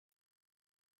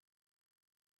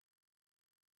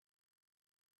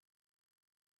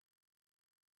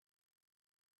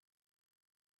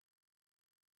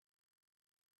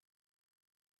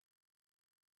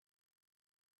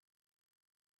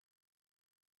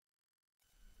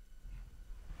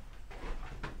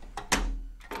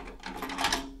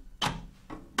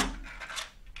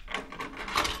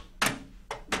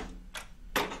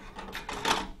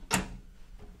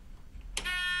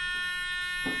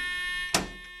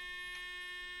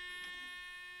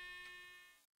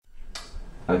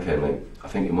Okay, mate. I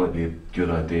think it might be a good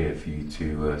idea for you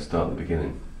to start at the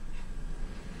beginning.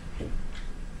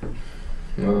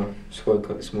 Well, just woke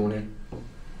up this morning.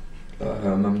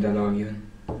 Mum and Dad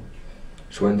arguing.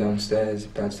 Just went downstairs.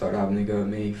 Dad started having a go at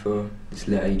me for this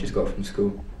letter he just got from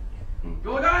school.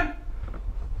 Jordan!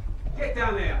 Get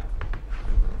down here!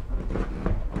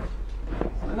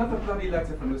 Another bloody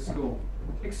letter from the school.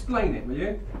 Explain it, will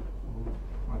you?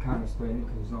 I can't explain it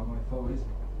because it's not my fault, is it?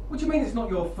 What do you mean it's not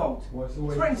your fault? Well, it's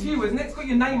written to you, isn't it? It's got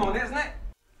your name on it, hasn't it?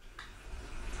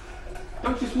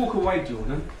 Don't just walk away,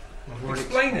 Jordan.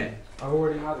 Explain it. I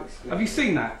already have explained. Have you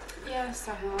seen that? Yes,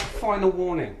 I have. Final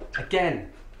warning. Again.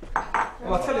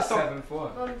 Well, I'll tell you something. Seventh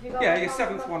one. Yeah, your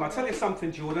seventh one. I'll tell you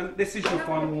something, Jordan. This is your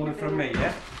final warning from me,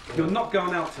 yeah? You're not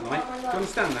going out tonight. Do you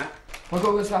understand that? I've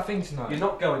got to go to that thing tonight. You're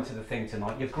not going to the thing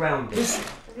tonight. You're grounded.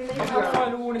 I've had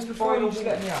final warnings before, you just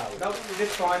let me out. No,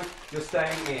 this time you're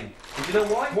staying in. And do you know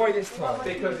why? Why this time?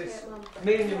 Because it's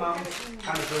me and your mum's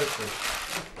anniversary.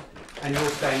 And you're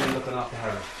staying in looking after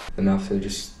her. And after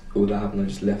just all that happened, I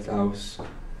just left the house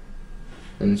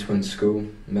and just went to school,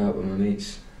 met up with my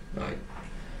mates, like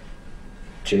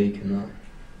Jake and that,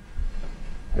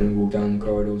 and walked down the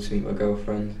corridor to meet my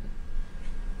girlfriend.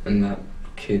 And that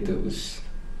kid that was,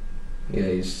 yeah,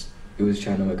 he was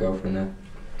chatting to my girlfriend there.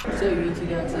 So you two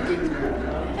going to the gig tonight? I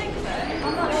think so.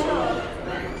 I'm not sure.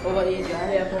 What about you, Joe?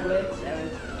 Yeah, probably. I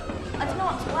don't know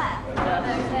what to wear. So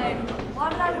why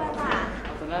would I wear that? I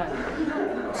don't know.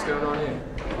 What's going on here?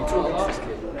 You talking to this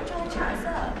kid? We're trying to chat us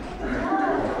up.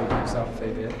 You do yourself a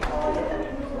favour,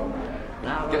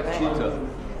 Nah, Get the tutor.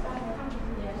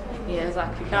 Yeah,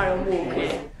 exactly. Carry on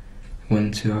walking.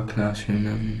 Went to our classroom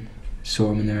and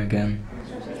saw him in there again.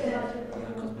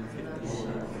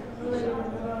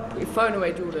 Put your phone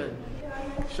away, Jordan.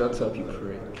 Shut up, you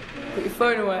prick. Put your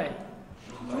phone away.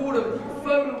 Jordan, put your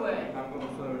phone away. I've got my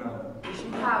phone out. Yes,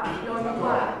 you have. You know I'm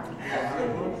aware.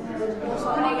 What's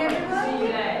happening everywhere? See you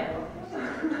later.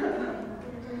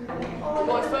 Put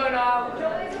my phone out.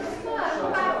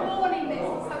 Bad warning this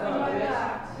or something like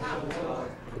that.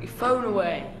 Put your phone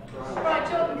away. Right,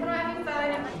 Jordan, can I have your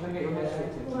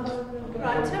phone?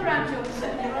 Right, turn around, Jordan.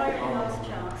 You're right in the last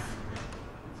chance.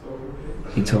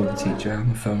 He told the teacher I had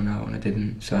my phone out and I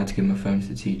didn't, so I had to give my phone to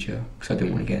the teacher because I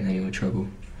didn't want to get in any more trouble.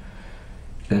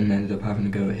 Then ended up having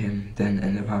to go at him, then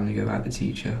ended up having to go at the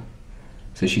teacher.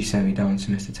 So she sent me down to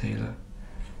Mr. Taylor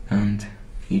and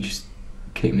he just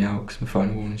kicked me out because my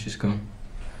final warning's just gone.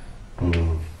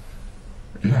 And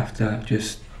after that,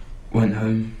 just went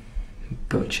home,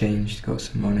 got changed, got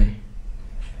some money,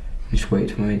 and just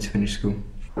waited for my mate to finish school.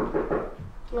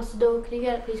 What's the door? Can you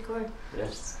get it, please, Corey?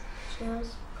 Yes.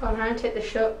 Cheers. Go on, hand, take the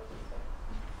shot.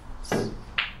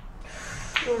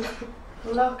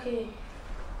 Lucky.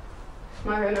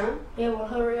 My room now? Yeah, well,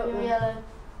 hurry up. You're then. yellow.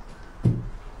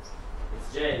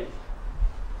 It's Jake.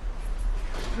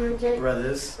 Hi, Jake.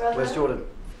 Brothers. Where's Jordan?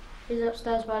 He's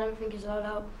upstairs, but I don't think he's allowed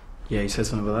out. Yeah, you said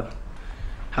something about that.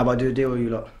 How about I do a deal with you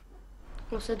lot?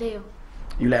 What's the deal?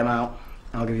 You let him out,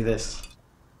 and I'll give you this.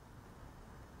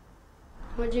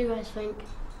 What do you guys think?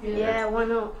 Yeah, why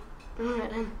not? Alright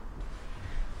then.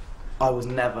 I was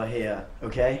never here,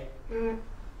 okay?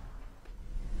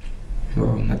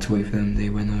 Well, I had to wait for them. They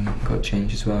went home, got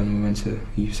changed as well, and we went to the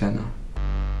youth centre.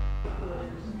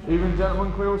 Evening,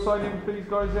 gentlemen. Can we all sign in for these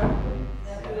guys, yeah?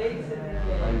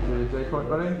 How you doing, Jake? Right,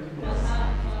 buddy?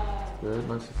 Good,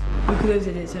 nice to see you. Look at those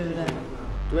idiots over there.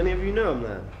 Do any of you know him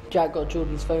then? Jack got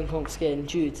Jordan's phone confiscated and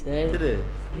due today. Did it?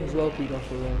 He was well peed off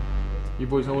with him. You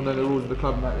boys all know the rules of the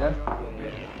club and that, yeah?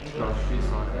 Gosh, she's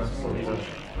fine.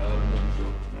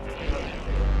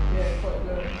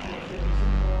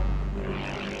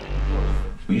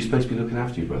 Were you supposed to be looking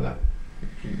after your brother?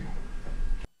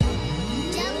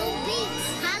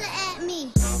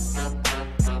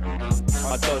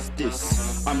 I does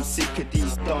this. I'm sick of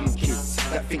these dumb kids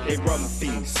that think they run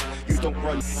things. You don't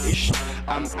run ish.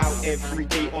 I'm out every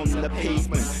day on the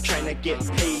pavement trying to get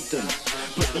paid them.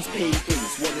 But these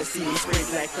pagans wanna see me spread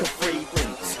like a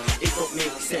fragrance. It don't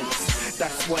make sense.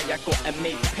 That's why I gotta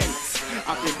make pence.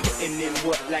 I've been putting in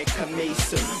work like a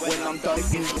mason. When I'm done,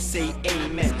 you can say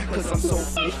amen. Cause I'm so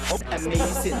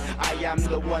amazing. I am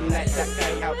the one like that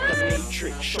guy out the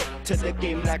Matrix. Shot to the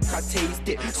game like I taste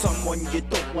it. Someone you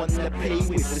don't wanna play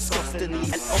with. Disgustingly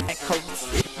and echoes.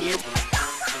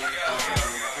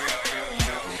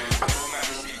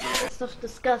 Stuff's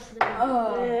disgusting.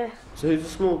 Oh. Yeah. So who's the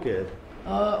small kid?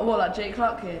 What, that Jake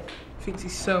Clark kid? Thinks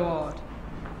he's so hard.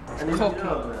 And cocky. you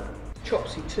know him, man?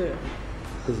 Chopsy too.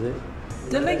 Is it?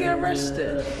 Didn't they get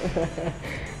arrested?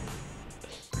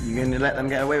 You gonna let them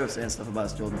get away with saying stuff about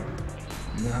us, Jordan?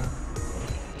 No.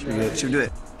 Should we do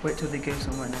it? Wait till they give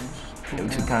some white names. Yeah, we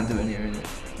just can't do it in here, innit?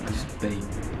 We'll just be.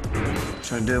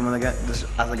 Should I do them when I get as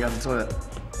I get out of the toilet?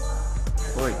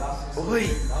 Oi! Oi!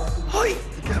 Oi!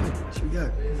 We're going. Should we go?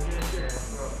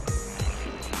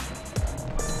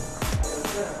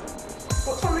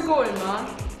 What time are we going, man?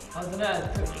 I don't know.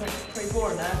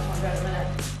 24 now. I'll go in a minute.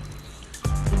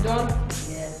 You done?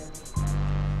 Yeah.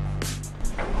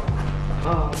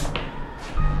 Oh.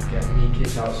 Get me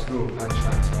kids out of school,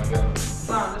 punchline, so I go.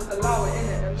 Man, just allow it,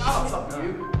 innit? Allow it up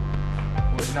you.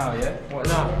 What now, yeah? What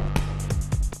now?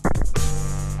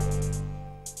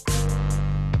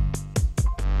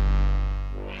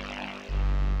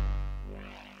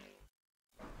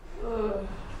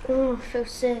 Oh, I feel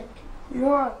sick. You're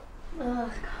right.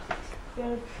 Ugh.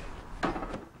 Good.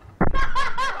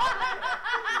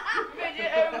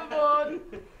 Midget overboard.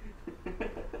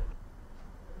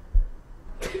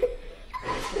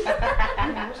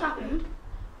 What's happened?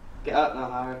 Get up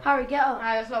now, Harry. Harry, get up.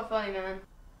 Nah, that's not funny, man.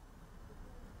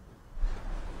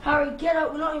 Harry, get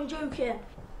up. We're not even joking.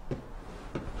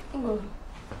 Oh.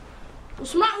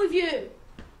 What's the matter with you?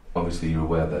 Obviously, you're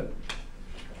aware that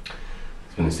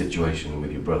there's been a situation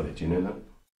with your brother. Do you know that?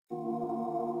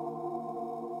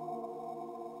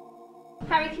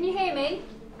 Harry, can you hear me?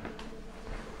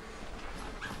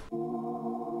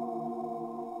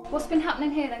 What's been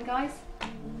happening here then, guys?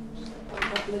 A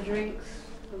couple of drinks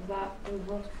of that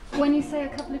over. When you say a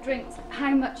couple of drinks, how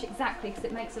much exactly? Because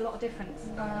it makes a lot of difference.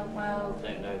 Well,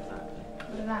 Don't know exactly. I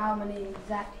don't know how many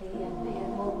exactly, and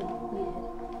more needed.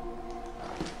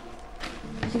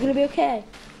 Is it gonna be okay?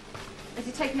 Has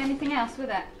he taken anything else with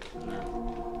it?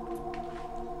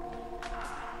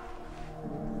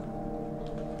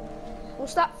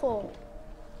 What's that for?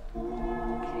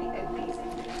 Okay, go easy.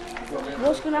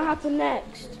 What's gonna happen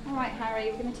next? All right,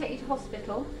 Harry, we're going to take you to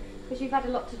hospital because you've had a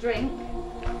lot to drink.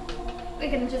 We're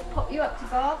going to just pop you up to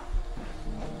Bath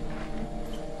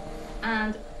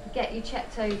and get you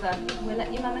checked over. We'll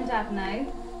let your mum and dad know.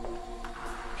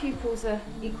 Pupils are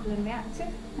equal and reactive.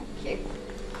 Thank you.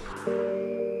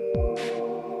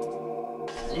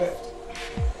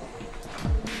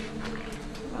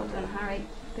 Well done, Harry.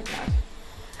 Good lad.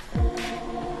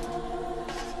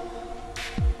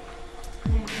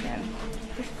 There we go.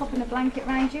 Just popping a blanket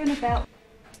round you and a belt.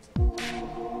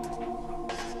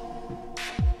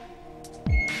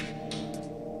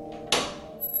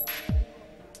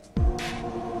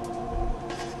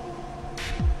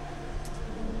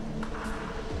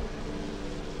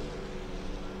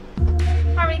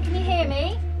 Harry, can you hear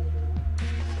me?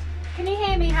 Can you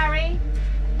hear me, Harry?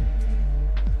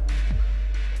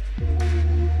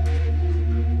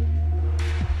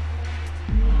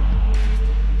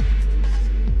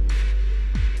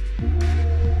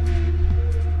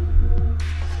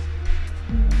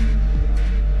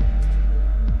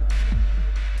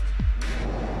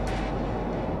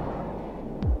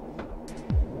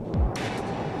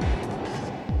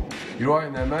 You alright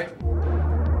in there, mate?